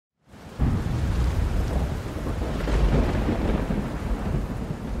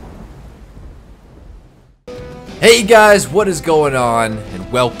Hey guys, what is going on?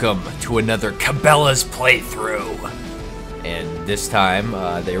 And welcome to another Cabelas playthrough. And this time,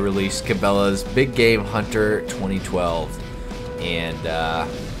 they released Cabelas Big Game Hunter 2012. And, I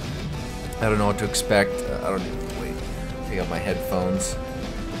don't know what to expect. I don't need wait, take out my headphones.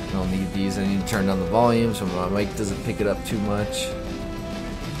 I don't need these. I need to turn down the volume so my mic doesn't pick it up too much.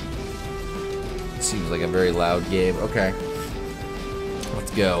 It seems like a very loud game. Okay.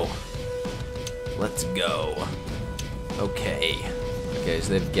 Let's go. Let's go. Okay, so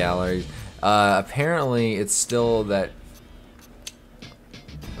they have galleries. Apparently it's still that,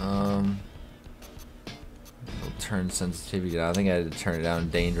 I'll turn sensitivity down. I think I had to turn it down.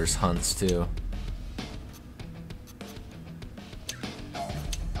 Dangerous hunts too.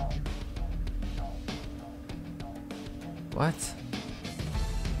 What?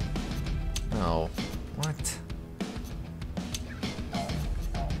 No. What?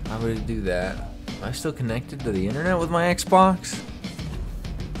 How would it do that? Am I still connected to the internet with my Xbox?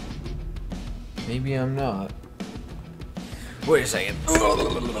 Maybe I'm not. Wait a second.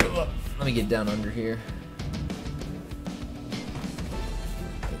 Let me get down under here.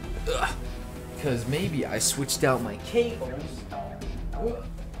 Because maybe I switched out my cables.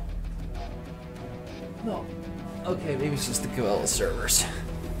 No. Okay, maybe it's just the Cabelas servers.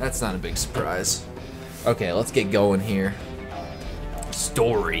 That's not a big surprise. Okay, let's get going here.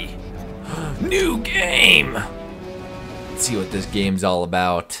 Story. New game! Let's see what this game's all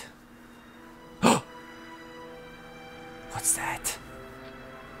about. What's that?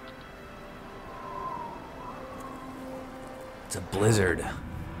 It's a blizzard.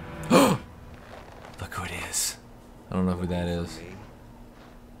 Look who it is. I don't know who that is.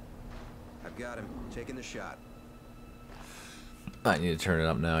 I've got him. Taking the shot. I need to turn it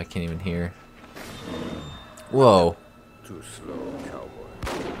up now. I can't even hear. Whoa. Too slow, cowboy.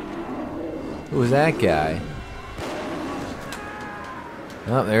 Who was that guy?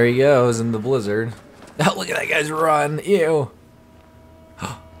 Oh, there he goes in the blizzard. Oh, look at that guy's run. Ew.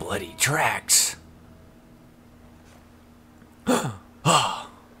 Bloody tracks. Oh,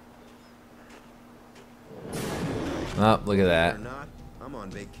 look at that. Or not, I'm on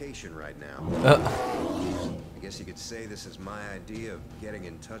vacation right now. I guess you could say this is my idea of getting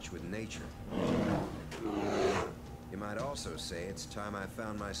in touch with nature. You might also say it's time I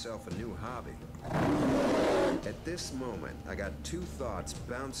found myself a new hobby. At this moment, I got two thoughts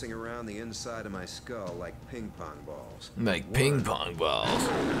bouncing around the inside of my skull like ping pong balls. Like ping pong balls.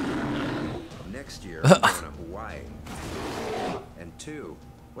 Next year, I'm going to Hawaii. And two,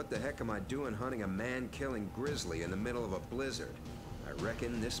 what the heck am I doing hunting a man-killing grizzly in the middle of a blizzard? I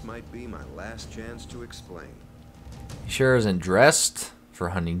reckon this might be my last chance to explain. He sure isn't dressed for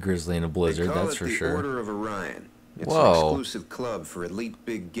hunting grizzly in a blizzard, that's for sure. The Order of Orion. It's Whoa. an exclusive club for elite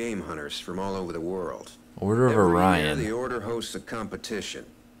big game hunters from all over the world. Order of Orion. Every year, the Order hosts a competition.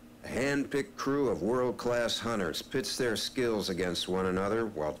 A hand-picked crew of world-class hunters pits their skills against one another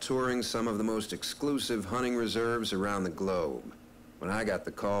while touring some of the most exclusive hunting reserves around the globe. When I got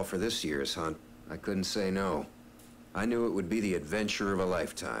the call for this year's hunt, I couldn't say no. I knew it would be the adventure of a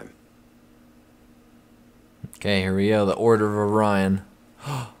lifetime. Okay, here we go. The Order of Orion.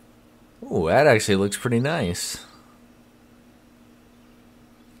 Oh, that actually looks pretty nice.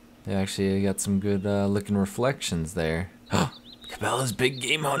 They actually got some good looking reflections there. Cabelas Big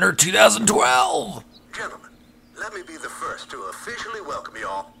Game Hunter 2012! Gentlemen, let me be the first to officially welcome you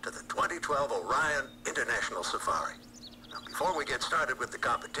all to the 2012 Orion International Safari. Now, before we get started with the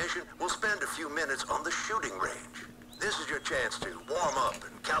competition, we'll spend a few minutes on the shooting range. This is your chance to warm up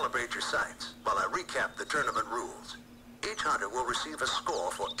and calibrate your sights while I recap the tournament rules. Each hunter will receive a score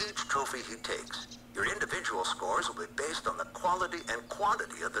for each trophy he takes. Your individual scores will be based on the quality and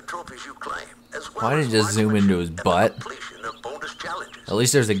quantity of the trophies you claim, as well Why did as it just zoom into his butt? completion of bonus challenges. At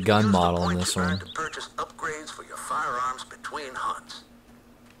least there's a gun Use the model in points this you earn one. to purchase upgrades for your firearms between hunts.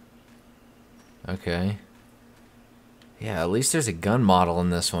 Okay. Yeah, at least there's a gun model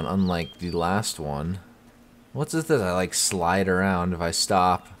in this one, unlike the last one. What's this that I like slide around if I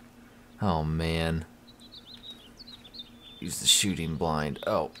stop? Oh man. Use the shooting blind.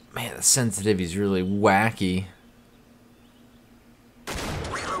 Oh man, the sensitivity is really wacky.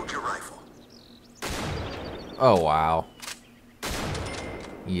 Reload your rifle. Oh wow.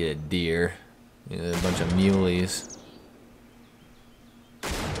 Yeah, deer. Yeah, a bunch of muleys.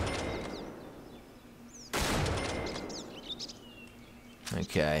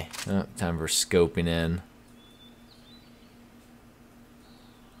 Okay, time for scoping in.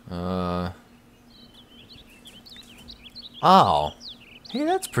 Oh, hey,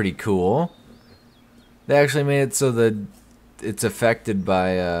 that's pretty cool. They actually made it so that it's affected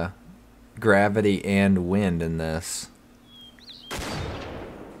by gravity and wind in this.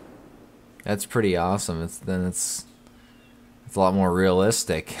 That's pretty awesome. It's a lot more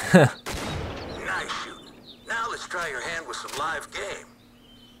realistic. Nice shooting. Now let's try your hand with some live game.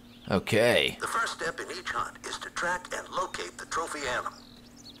 Okay. The first step in each hunt is to track and locate the trophy animal.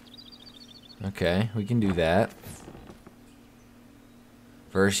 Okay, we can do that.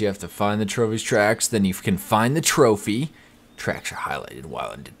 First, you have to find the trophy's tracks, then you can find the trophy. Tracks are highlighted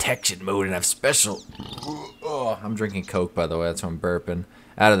while in detection mode and have special... Oh, I'm drinking Coke, by the way, that's why I'm burping.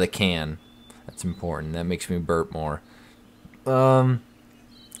 Out of the can. That's important. That makes me burp more.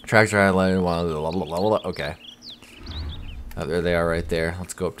 Tracks are highlighted while... Okay. Oh, there they are right there.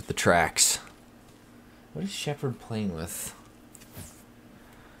 Let's go up to the tracks. What is Shepard playing with?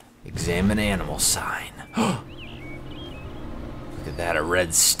 Examine animal sign. Look at that, a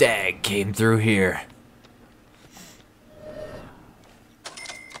red stag came through here.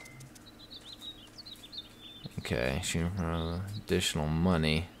 Okay, shooting for additional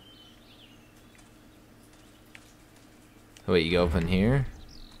money. Wait, you go open here?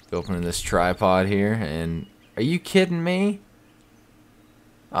 Go open this tripod here, and... Are you kidding me?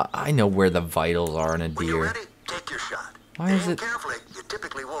 I know where the vitals are in a When you're deer. ready, take your shot. Why is Aim it... carefully, you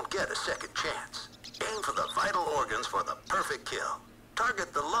typically won't get a second chance. Aim for the vital organs for the perfect kill.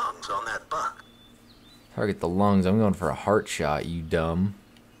 Target the lungs on that buck. Target the lungs. I'm going for a heart shot, you dumb.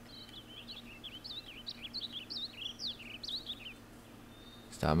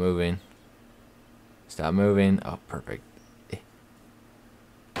 Stop moving. Stop moving. Oh, perfect.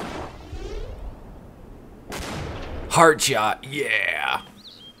 Heart shot, yeah.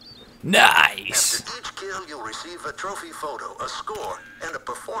 Nice. After each kill, you'll receive a trophy photo, a score, and a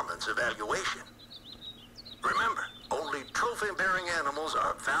performance evaluation. Remember, only trophy-bearing animals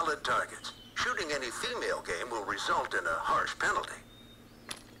are valid targets. Shooting any female game will result in a harsh penalty.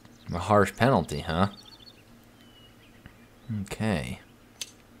 A harsh penalty, huh? Okay.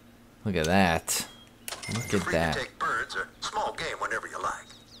 Look at that. Look You're at free that. to take birds or small game whenever you like.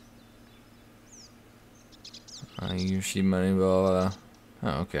 You shoot money, blah, blah, blah.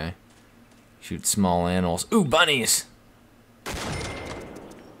 Oh, okay. Shoot small animals. Ooh, bunnies!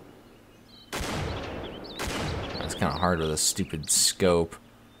 That's kind of hard with a stupid scope.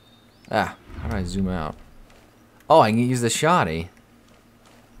 Ah, how do I zoom out? Oh, I can use the shotty.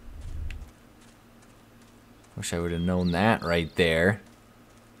 Wish I would have known that right there.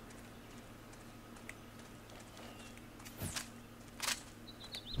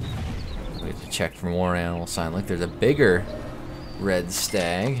 We have to check for more animal sign. Look, there's a bigger red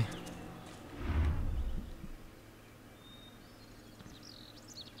stag.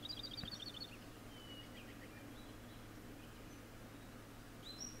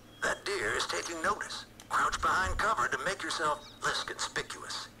 That deer is taking notice. Crouch behind cover to make yourself less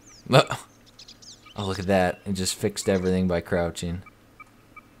conspicuous. Oh, look at that. It just fixed everything by crouching.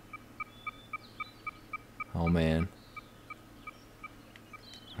 Oh, man.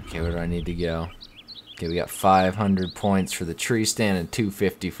 Okay, where do I need to go? Okay, we got 500 points for the tree stand and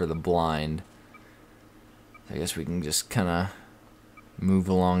 250 for the blind. I guess we can just kind of move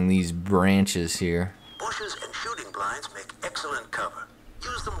along these branches here. Bushes and shooting blinds make excellent cover.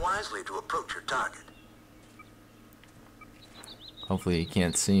 Use them wisely to approach your target. Hopefully he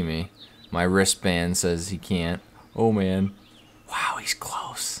can't see me. My wristband says he can't. Oh, man. Wow, he's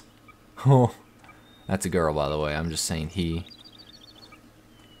close. Oh, that's a girl, by the way. I'm just saying he.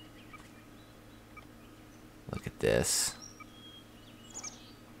 Look at this.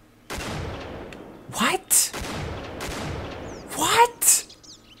 What? What?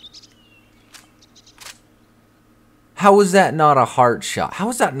 How was that not a heart shot? How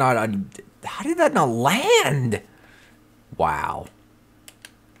was that not a... How did that not land? Wow.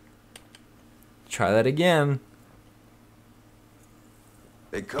 Try that again.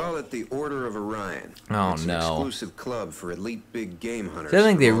 They call it the Order of Orion. Oh, it's no. an exclusive club for elite big game hunters. See, I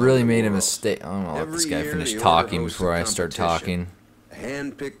think they from all really over the made a world. mistake. I'm gonna let this Every guy year, finish the Order talking hosts a before I start competition. talking. A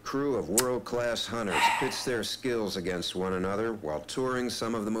hand-picked crew of world-class hunters pits their skills against one another while touring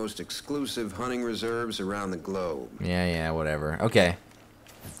some of the most exclusive hunting reserves around the globe. Yeah, whatever. Okay.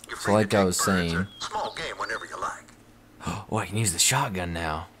 You're So free like to I take was birds saying- or small game whenever you like. Oh, I can use the shotgun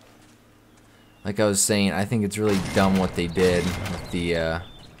now. Like I was saying, I think it's really dumb what they did with the,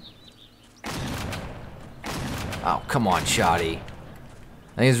 Oh, come on, Shoddy.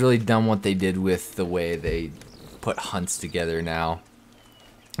 I think it's really dumb what they did with the way they put hunts together now.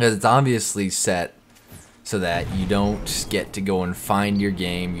 Because it's obviously set so that you don't get to go and find your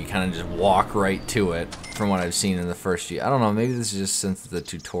game. You kind of just walk right to it, from what I've seen in the first few. I don't know, maybe this is just since it's a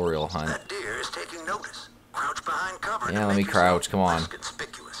tutorial hunt. That deer is taking notice. Crouch behind cover. Yeah, to let me make crouch, yourself come on. less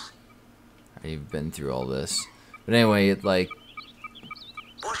conspicuous. I've been through all this. But anyway, it like...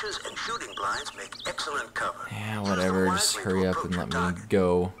 Bushes and shooting blinds make excellent cover. Yeah, whatever. Just hurry up and let me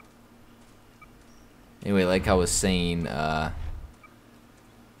go. Anyway, like I was saying, they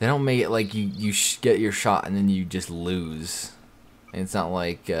don't make it like you get your shot and then you just lose. And it's not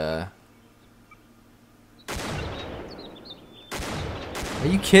like, Are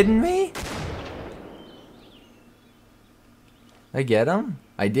you kidding me? I get him?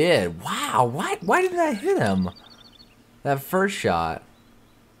 I did. Wow, why didn't I hit him? That first shot.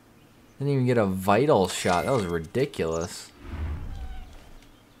 Didn't even get a vital shot. That was ridiculous.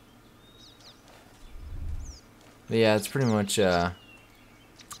 But yeah, it's pretty much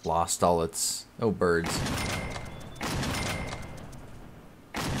lost all its... Oh, birds.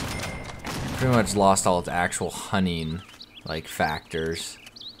 Pretty much lost all its actual hunting, like, factors.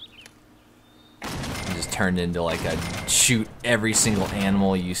 It just turned into like a shoot every single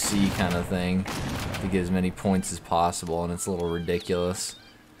animal you see kind of thing to get as many points as possible, and it's a little ridiculous.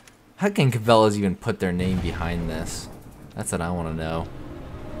 How can Cabelas even put their name behind this? That's what I want to know.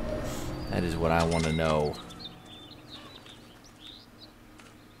 That is what I want to know.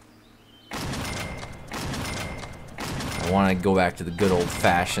 I want to go back to the good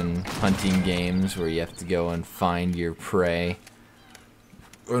old-fashioned hunting games where you have to go and find your prey.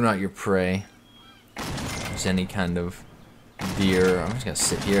 Or not your prey. Just any kind of deer. I'm just going to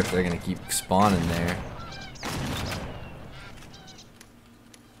sit here if they're going to keep spawning there.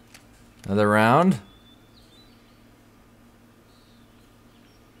 Another round?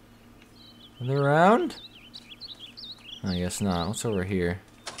 Another round? I guess not. What's over here?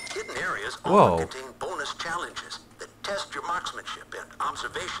 Hidden areas Whoa. often contain bonus challenges that test your marksmanship and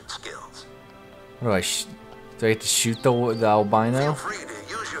observation skills. What do I do I get to shoot the albino? Feel free to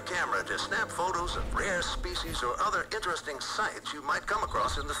use your camera to snap photos of rare species or other interesting sights you might come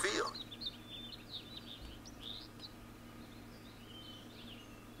across in the field.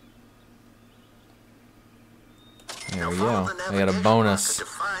 There we go. I got a bonus. To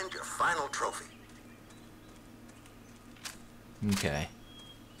find your final trophy. Okay.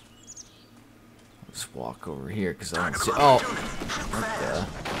 Let's walk over here because I don't see. Oh, what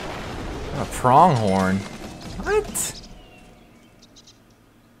the? A pronghorn. What?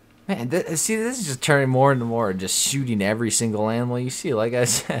 Man, see, this is just turning more into more just shooting every single animal you see. Like I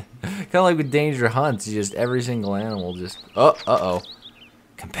said, kind of like with Danger Hunts, just every single animal just. Uh-oh.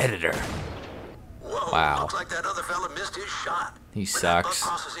 Competitor. Whoa, wow. Looks like that other fella missed his shot. He when sucks. That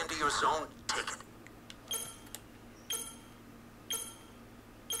bug crosses into your zone, take it.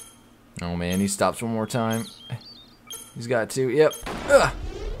 Oh man, he stops one more time. He's got to. Yep. Ugh.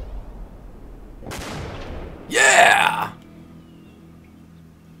 Yeah.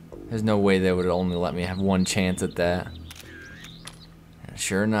 There's no way they would only let me have one chance at that. And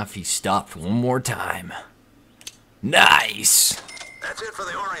sure enough, he stopped one more time. Nice. That's it for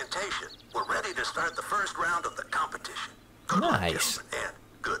the orientation. We're ready to start the first round of the competition. Good Nice. luck, gentlemen, and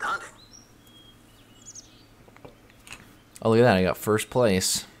good hunting. Oh, look at that. I got first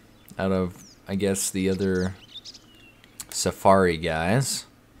place out of, I guess, the other safari guys.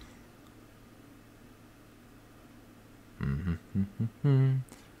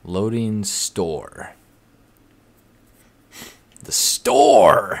 Loading store. The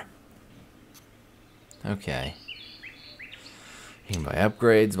store! Okay. You can buy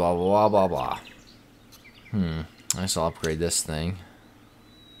upgrades, blah, blah, blah, blah, blah. I guess I'll upgrade this thing.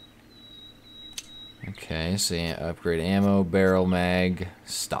 Okay, so yeah, upgrade ammo, barrel, mag,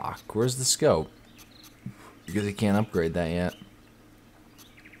 stock. Where's the scope? Because I can't upgrade that yet.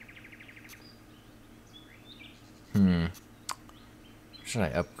 What should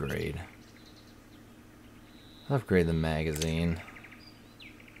I upgrade? I'll upgrade the magazine.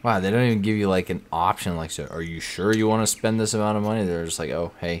 Wow, they don't even give you like an option like, so are you sure you want to spend this amount of money? They're just like,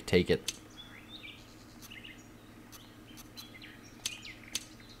 oh, hey, take it.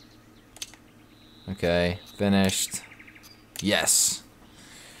 Okay, finished. Yes.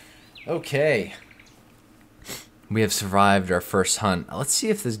 Okay. We have survived our first hunt. Let's see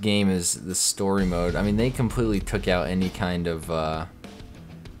if this game is the story mode. I mean, they completely took out any kind of,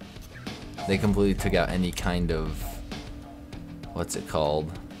 what's it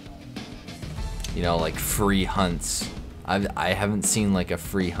called? You know, like free hunts. I haven't seen like a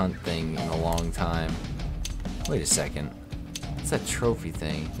free hunt thing in a long time. Wait a second. What's that trophy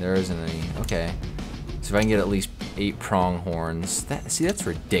thing? There isn't any. Okay. So if I can get at least 8 pronghorns. See, that's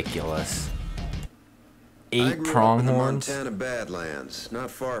ridiculous. 8 pronghorns? I grew up in the Montana Badlands,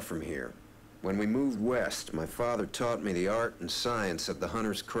 not far from here. When we moved west, my father taught me the art and science of the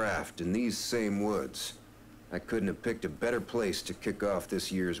hunter's craft in these same woods. I couldn't have picked a better place to kick off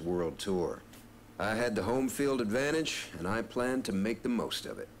this year's world tour. I had the home field advantage, and I plan to make the most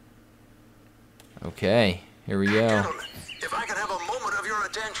of it. Okay, here we go. Gentlemen, if I can have a moment of your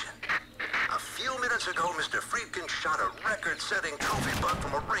attention. A few minutes ago, Mr. Friedkin shot a record-setting trophy buck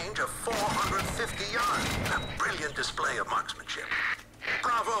from a range of 450 yards. A brilliant display of marksmanship.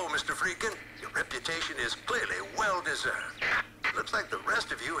 Bravo, Mr. Friedkin. Your reputation is clearly well-deserved. Looks like the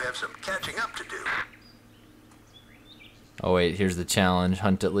rest of you have some catching up to do. Oh wait, here's the challenge.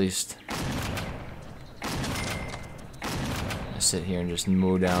 Hunt at least. Sit here and just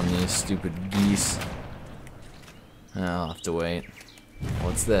mow down these stupid geese. I'll have to wait.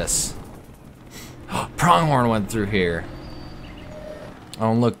 What's this? Pronghorn went through here.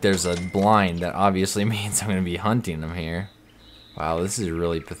 Oh look, there's a blind. That obviously means I'm gonna be hunting them here. Wow, this is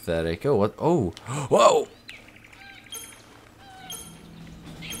really pathetic. Oh, what? Oh, whoa!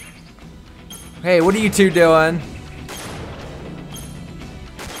 Hey, what are you two doing?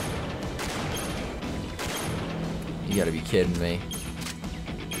 You gotta be kidding me.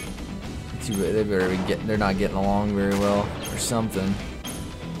 They better be getting. They're not getting along very well, or something.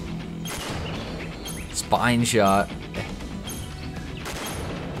 Spine shot.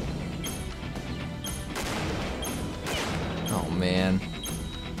 Oh man.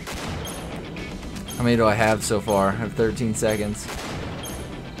 How many do I have so far? I have 13 seconds.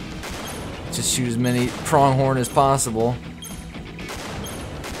 Just shoot as many pronghorn as possible.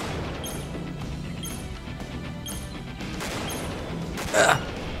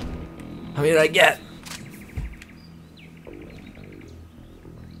 How many did I get?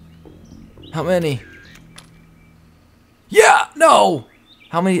 How many? Yeah, no!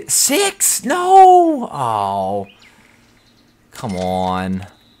 How many? 6? No! Oh. Come on.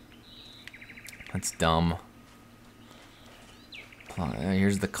 That's dumb.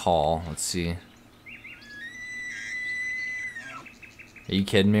 Here's the call. Let's see. Are you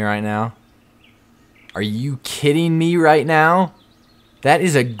kidding me right now? Are you kidding me right now? That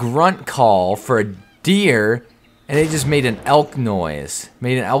is a grunt call for a deer, and it just made an elk noise.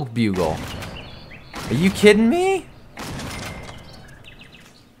 Made an elk bugle. Are you kidding me?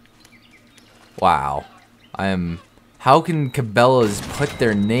 Wow. How can Cabelas put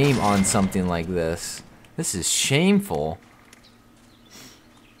their name on something like this? This is shameful.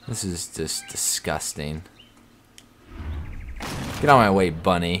 This is just disgusting. Get out of my way,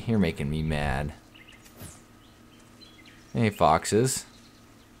 bunny. You're making me mad. Hey, foxes.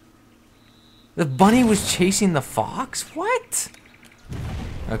 The bunny was chasing the fox? What?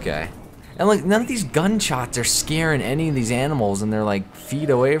 Okay. And like, none of these gunshots are scaring any of these animals, and they're like feet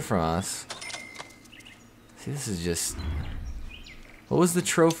away from us. See, this is just... What was the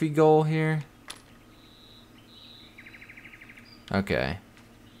trophy goal here? Okay.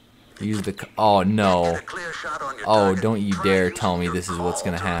 Use the... Oh, no. Oh, don't you dare tell me this is what's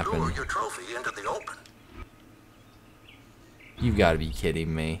gonna happen. You've got to be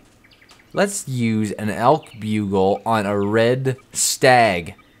kidding me. Let's use an elk bugle on a red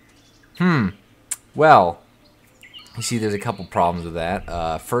stag. Well, you see there's a couple problems with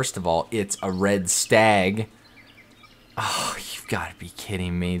that. First of all, it's a red stag. Oh, you've got to be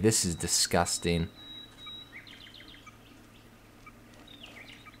kidding me. This is disgusting.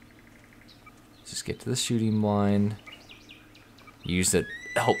 Just get to the shooting blind. Use the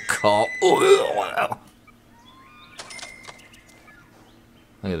elk call.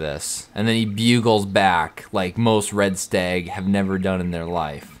 Look at this. And then he bugles back like most red stag have never done in their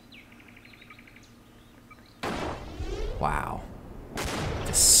life. Wow.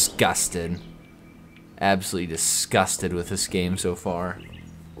 Disgusted. Absolutely disgusted with this game so far.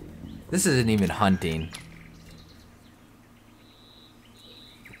 This isn't even hunting.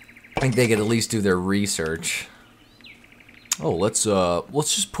 I think they could at least do their research. Oh, let's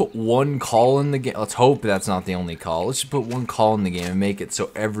just put one call in the game. Let's hope that's not the only call. Let's just put one call in the game and make it so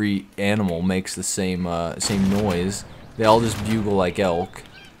every animal makes the same noise. They all just bugle like elk.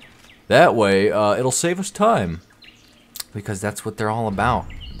 That way, it'll save us time. Because that's what they're all about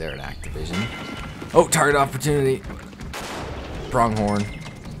there at Activision. Oh, target opportunity. Pronghorn.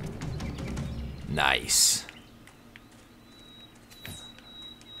 Nice.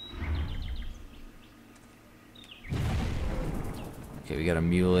 Okay, we got a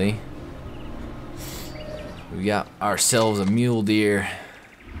muley. We got ourselves a mule deer.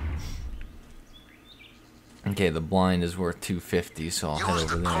 Okay, the blind is worth 250, so I'll head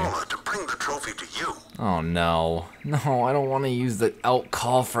over there. To bring the trophy to you. Oh no. No, I don't want to use the elk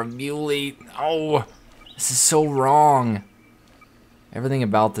call for a muley. Oh, this is so wrong. Everything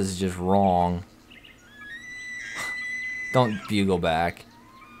about this is just wrong. Don't bugle back.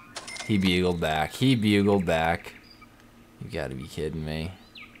 He bugled back. He bugled back. You gotta be kidding me.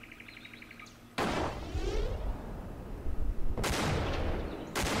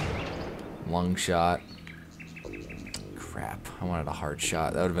 Lung shot. Crap, I wanted a hard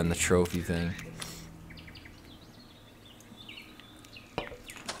shot. That would have been the trophy thing.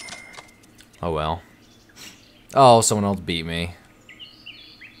 Oh well. Oh, someone else beat me.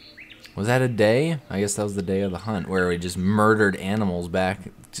 Was that a day? I guess that was the day of the hunt where we just murdered animals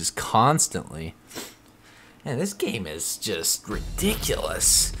back just constantly. Man, this game is just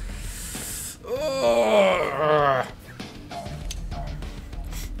ridiculous. Ugh.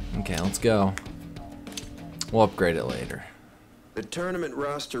 Okay, let's go. We'll upgrade it later. The tournament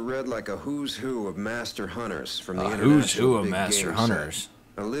roster read like a who's who of master hunters from the Who's who international of big master game hunters? set.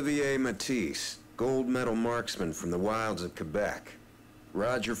 Olivier Matisse, gold medal marksman from the wilds of Quebec.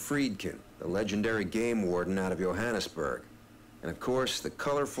 Roger Friedkin, the legendary game warden out of Johannesburg. And of course, the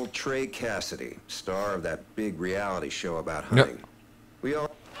colorful Trey Cassidy, star of that big reality show about hunting. Yep. We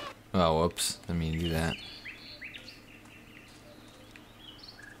all... Oh, whoops. Didn't mean to do that.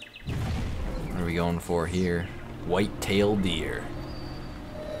 What are we going for here? White-tailed deer.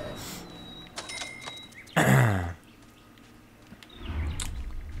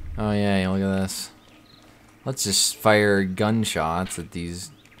 Oh yeah, look at this. Let's just fire gunshots at these.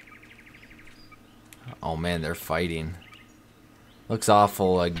 Oh man, they're fighting. Looks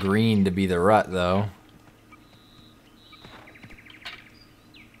awful green to be the rut though.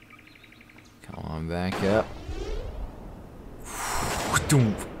 Come on, back up.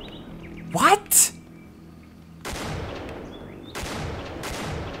 What?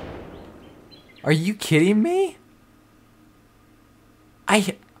 Are you kidding me?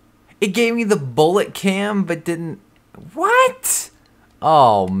 It gave me the bullet cam, but didn't... What?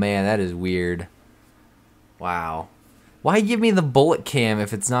 Oh, man, that is weird. Wow. Why give me the bullet cam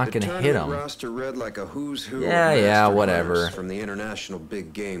if it's not going to hit him? The roster read like a who's who Yeah, of master whatever. hunters from the international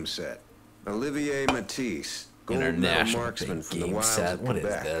big game set. Olivier Matisse, gold medal International marksman big from the game wilds set. of What is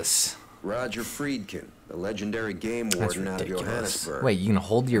Quebec. this? Roger Friedkin, the legendary game That's warden out of ridiculous. Johannesburg. Wait, you can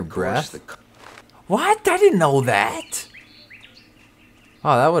hold your Of course, breath? the What? I didn't know that.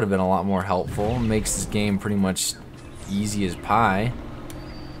 Oh, that would have been a lot more helpful. Makes this game pretty much easy as pie.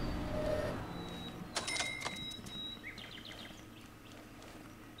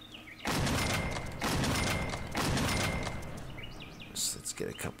 So let's get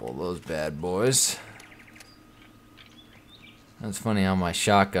a couple of those bad boys. That's funny how my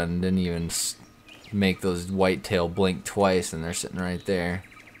shotgun didn't even make those whitetail blink twice, and they're sitting right there.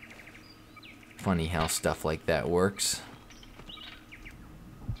 Funny how stuff like that works.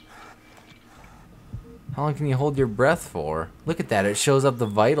 How long can you hold your breath for? Look at that, it shows up the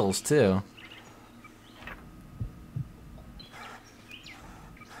vitals too.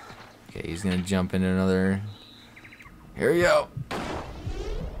 Okay, he's gonna jump into another. Here we go.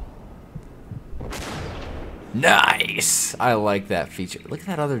 Nice! I like that feature. Look at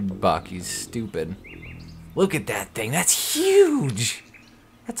that other buck, he's stupid. Look at that thing, that's huge!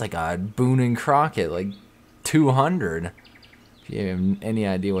 That's like a Boone and Crockett, like 200. If you have any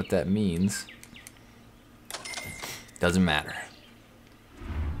idea what that means. Doesn't matter.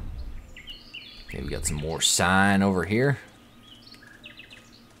 Okay, we got some more sign over here.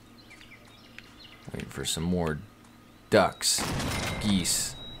 Waiting for some more ducks,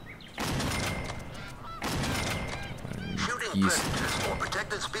 geese. Shooting predators or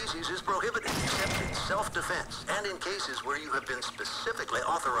protected species is prohibited except in self-defense and in cases where you have been specifically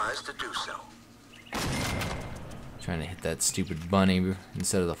authorized to do so. Trying to hit that stupid bunny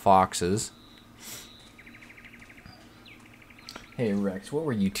instead of the foxes. Hey Rex, what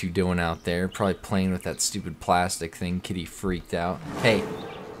were you two doing out there? Probably playing with that stupid plastic thing. Kitty freaked out. Hey.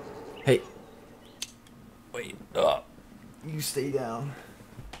 Hey. Wait. You stay down.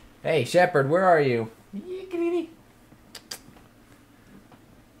 Hey, Shepherd, where are you?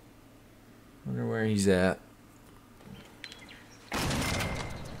 Wonder where he's at.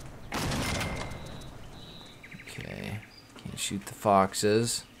 Okay. Can't shoot the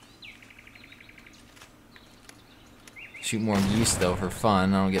foxes. Shoot more geese though for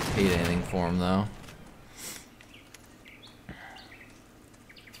fun. I don't get paid anything for them though.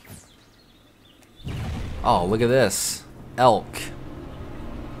 Oh, look at this. Elk.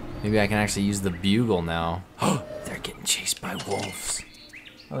 Maybe I can actually use the bugle now. Oh, they're getting chased by wolves.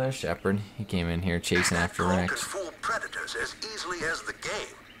 Oh, there's Shepherd. He came in here chasing after That Rex. can fool predators as easily as the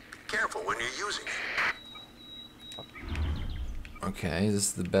game. Be careful when you're using it. Okay, is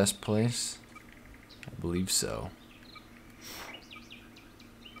this the best place? I believe so.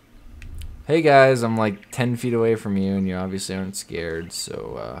 Hey guys, I'm like 10 feet away from you and you obviously aren't scared,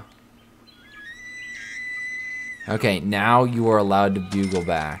 so okay, now you are allowed to bugle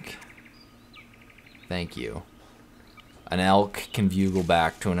back. Thank you. An elk can bugle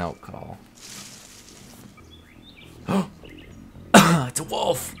back to an elk call. It's a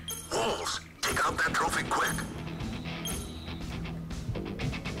wolf. Wolves, take out that trophy quick.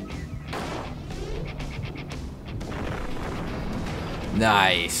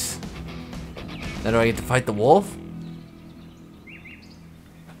 Nice. Now do I get to fight the wolf?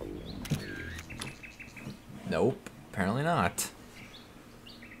 Nope, apparently not.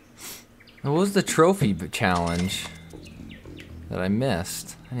 What was the trophy challenge that I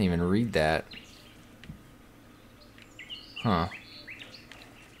missed? I didn't even read that. Huh.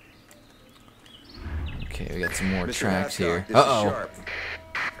 Okay, we got some more Mr. tracks Hathcock, here. this is Uh-oh. Sharp.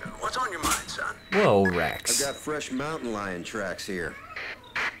 What's on your mind, son? Whoa, I've Rex. got fresh mountain lion tracks here.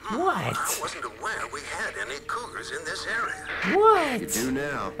 I What? wasn't aware we had any cougars in this area. You What? do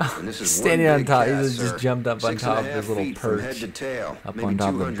now. And this is Standing one on big top, he cat, just sir. jumped up on 6.5 top of his little feet from head perch. to tail, Up maybe on top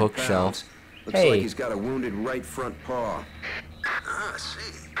of the 200 bookshelf. pounds. Looks Hey. like he's got a wounded right front paw. Ah, I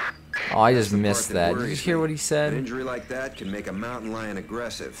see. Oh, I just That's the missed part that. Did you worries just hear me. what he An said? injury like that can make a mountain lion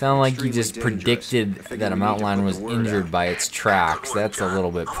aggressive. Sounded like you extremely just dangerous. predicted I figure that a we need mountain to lion put was the word injured out. by its tracks. Good work, That's a John.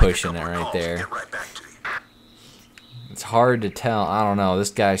 little bit I'll make a pushing it couple of right calls and there. get right back to you. It's hard to tell. I don't know.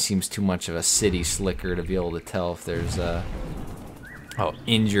 This guy seems too much of a city slicker to be able to tell if there's a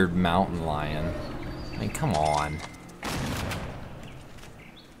injured mountain lion. I mean, come on.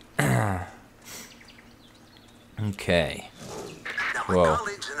 Okay. Now, my Whoa.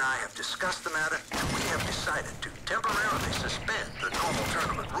 colleagues and I have discussed the matter, and we have decided to temporarily suspend the normal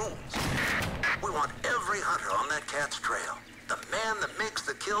tournament rules. We want every hunter on that cat's trail. The man that makes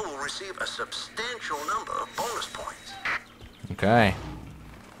the kill will receive a substantial number of bonus points. Okay.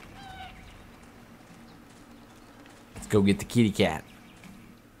 Let's go get the kitty cat.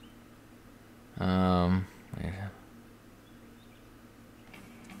 Yeah.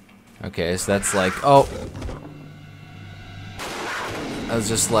 Okay, so that's like, oh. That was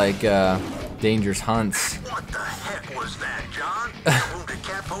just like dangerous hunts. What the heck was that, John? That wounded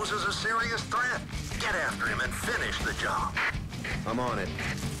cat poses a serious threat. Get after him and finish the job. I'm on it.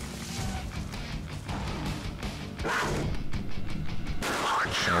 Hard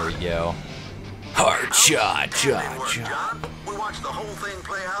There shot. we go. Hard shot, Outstanding work, shot. John. We watched the whole thing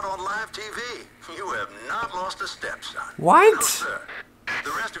play out on live TV. You have not lost a step, son. What? No, sir.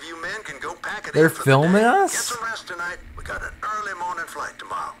 The rest of you men can go pack it They're in for the filming day. us? Get some rest tonight. We got an early morning flight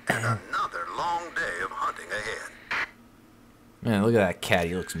tomorrow and another long day of hunting ahead. Man, look at that cat.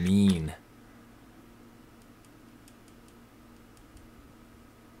 He looks mean.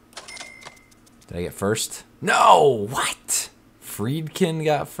 Did I get first? No! What? Friedkin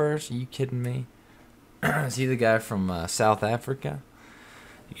got first? Are you kidding me? Is he the guy from South Africa?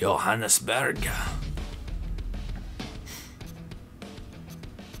 Johannesburg.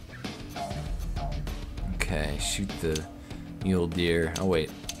 Okay, shoot the mule deer. Oh, wait.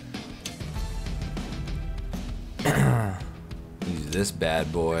 Use this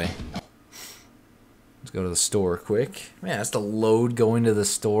bad boy. Let's go to the store quick. Man, that's the load going to the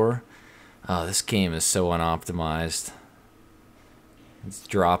store. Oh, this game is so unoptimized. It's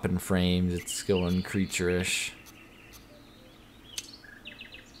dropping frames. It's going creature-ish.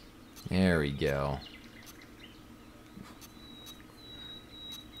 There we go.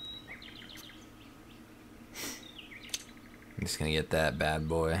 I'm just gonna get that bad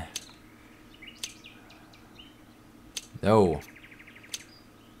boy. No.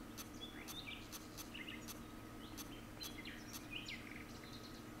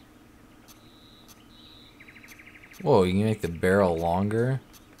 Whoa, you can make the barrel longer?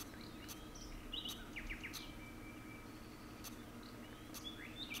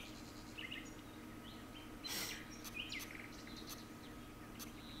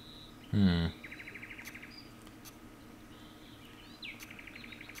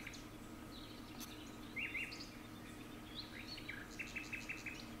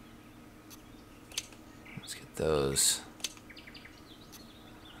 Let's get those.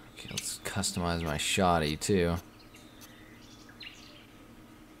 Okay, let's customize my shoddy too.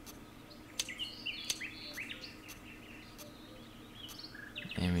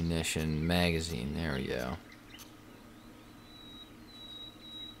 Ammunition, magazine, there we go.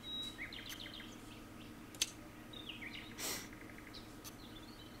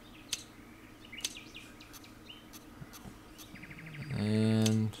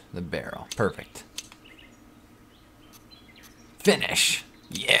 And the barrel, perfect. Finish,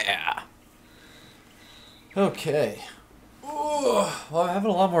 yeah. Okay. Ooh, well, I'm having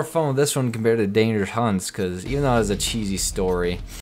a lot more fun with this one compared to Dangerous Hunts, because even though it has a cheesy story,